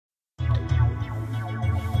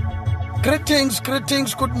Greetings,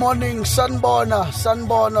 good morning, Sanbona,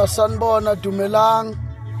 Dumelang,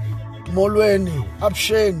 Molweni,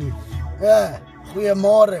 Absheni,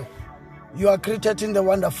 Goeiemorgen. You are greeted in the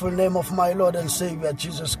wonderful name of my Lord and Savior,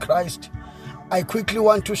 Jesus Christ. I quickly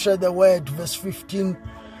want to share the word, verse 15,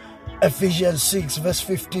 Ephesians 6, verse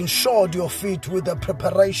 15, shod your feet with the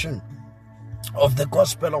preparation of the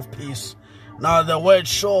gospel of peace. Now the word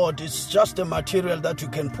shod is just a material that you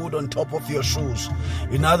can put on top of your shoes.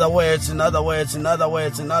 In other words, when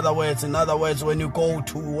you go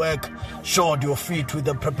to work, shod your feet with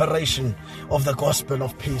the preparation of the gospel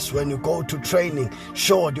of peace. When you go to training,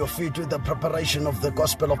 shod your feet with the preparation of the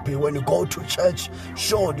gospel of peace. When you go to church,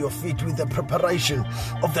 shod your feet with the preparation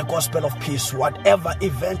of the gospel of peace. Whatever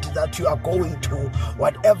event that you are going to,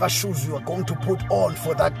 whatever shoes you are going to put on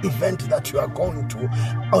for that event that you are going to,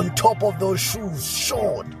 on top of those shoes,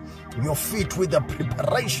 shod your feet with the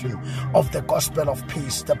preparation of the gospel of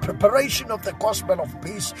peace. The preparation of the gospel of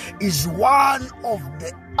peace is one of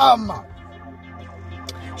the armor.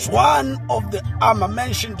 It's one of the armor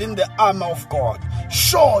mentioned in the armor of God.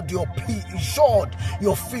 Shod your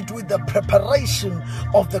feet with the preparation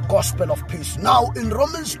of the gospel of peace. Now in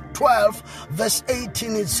Romans 12 verse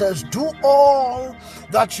 18 it says, do all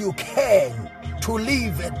that you can to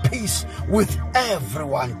live at peace with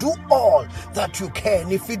everyone. Do all that you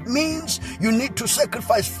can. If it means you need to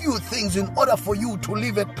sacrifice few things in order for you to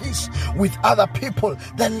live at peace with other people,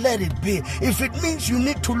 then let it be. If it means you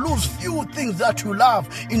need to lose few things that you love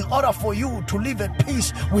in order for you to live at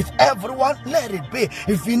peace with everyone, let it be.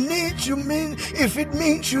 If it means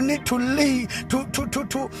you need to lose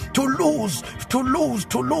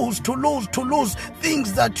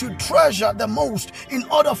things that you treasure the most in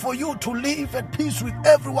order for you to live at peace with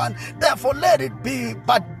everyone, therefore let it be.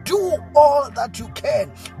 But do all that you can,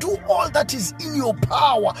 do all that is in your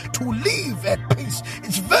power to live at peace.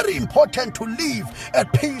 It's very important to live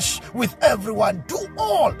at peace with everyone. Do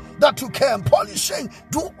all that you can. Paul is saying,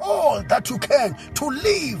 do all that you can to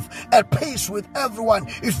live at peace with everyone.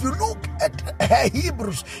 If you look at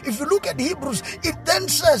Hebrews, it then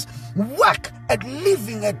says, work at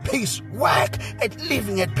living at peace. Work at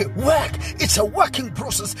living at peace. Work. It's a working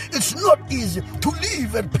process. It's not easy to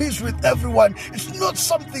live at peace with everyone. It's not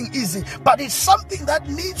something easy, but it's something that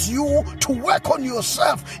needs you to work on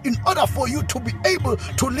yourself in order for you to be able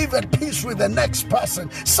to live at peace with the next person.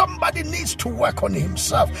 Somebody needs to work on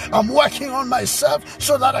himself. I'm working on myself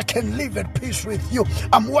so that I can live at peace with you.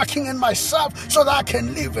 I'm working on myself so that I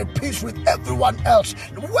can live at peace with everyone else.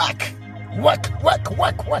 Work.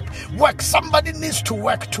 Somebody needs to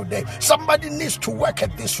work today. Somebody needs to work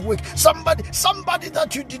at this week. Somebody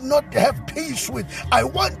that you did not have peace with. I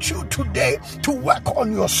want you today to work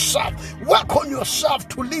on yourself. Work on yourself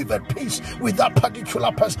to live at peace with that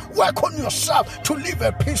particular person. Work on yourself to live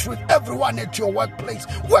at peace with everyone at your workplace.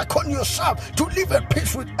 Work on yourself to live at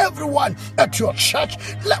peace with everyone at your church.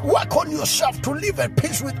 Work on yourself to live at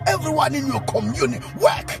peace with everyone in your community.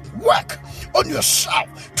 Work on yourself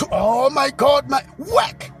to, oh my God,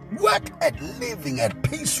 work at living at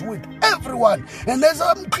peace with everyone. And as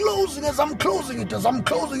I'm closing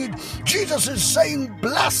it, Jesus is saying,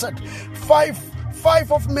 blessed,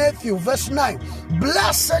 5 of Matthew, verse 9,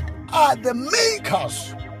 blessed are the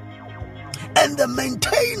makers and the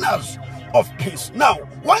maintainers of peace. Now,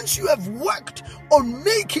 once you have worked on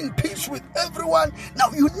making peace with everyone, now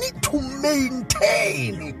you need to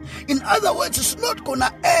maintain it. In other words, it's not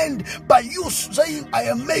gonna end by you saying, I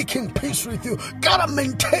am making peace with you. Gotta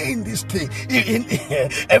maintain this thing.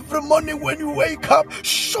 Every morning when you wake up,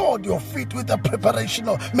 shod your feet with the preparation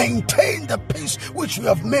of, maintain the peace which you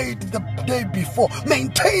have made the day before.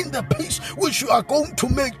 Maintain the peace which you are going to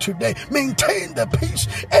make today. Maintain the peace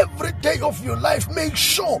every day of your life. Make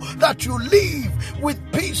sure that you live with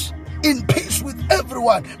peace, in peace with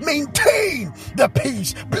everyone. Maintain the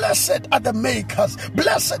peace. Blessed are the makers.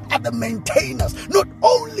 Blessed are the maintainers. Not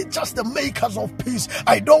only just the makers of peace.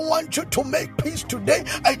 I don't want you to make peace today.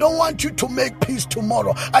 I don't want you to make peace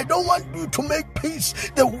tomorrow. I don't want you to make peace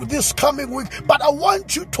this coming week. But I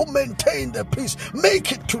want you to maintain the peace.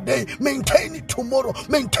 Make it today. Maintain it tomorrow.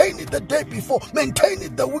 Maintain it the day before. Maintain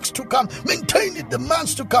it the weeks to come. Maintain it the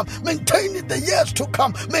months to come. Maintain it the years to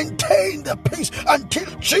come. Maintain the peace until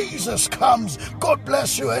Jesus comes. God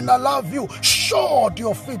bless you and I love you. Shod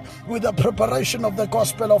your feet with the preparation of the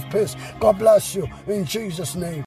gospel of peace. God bless you in Jesus' name.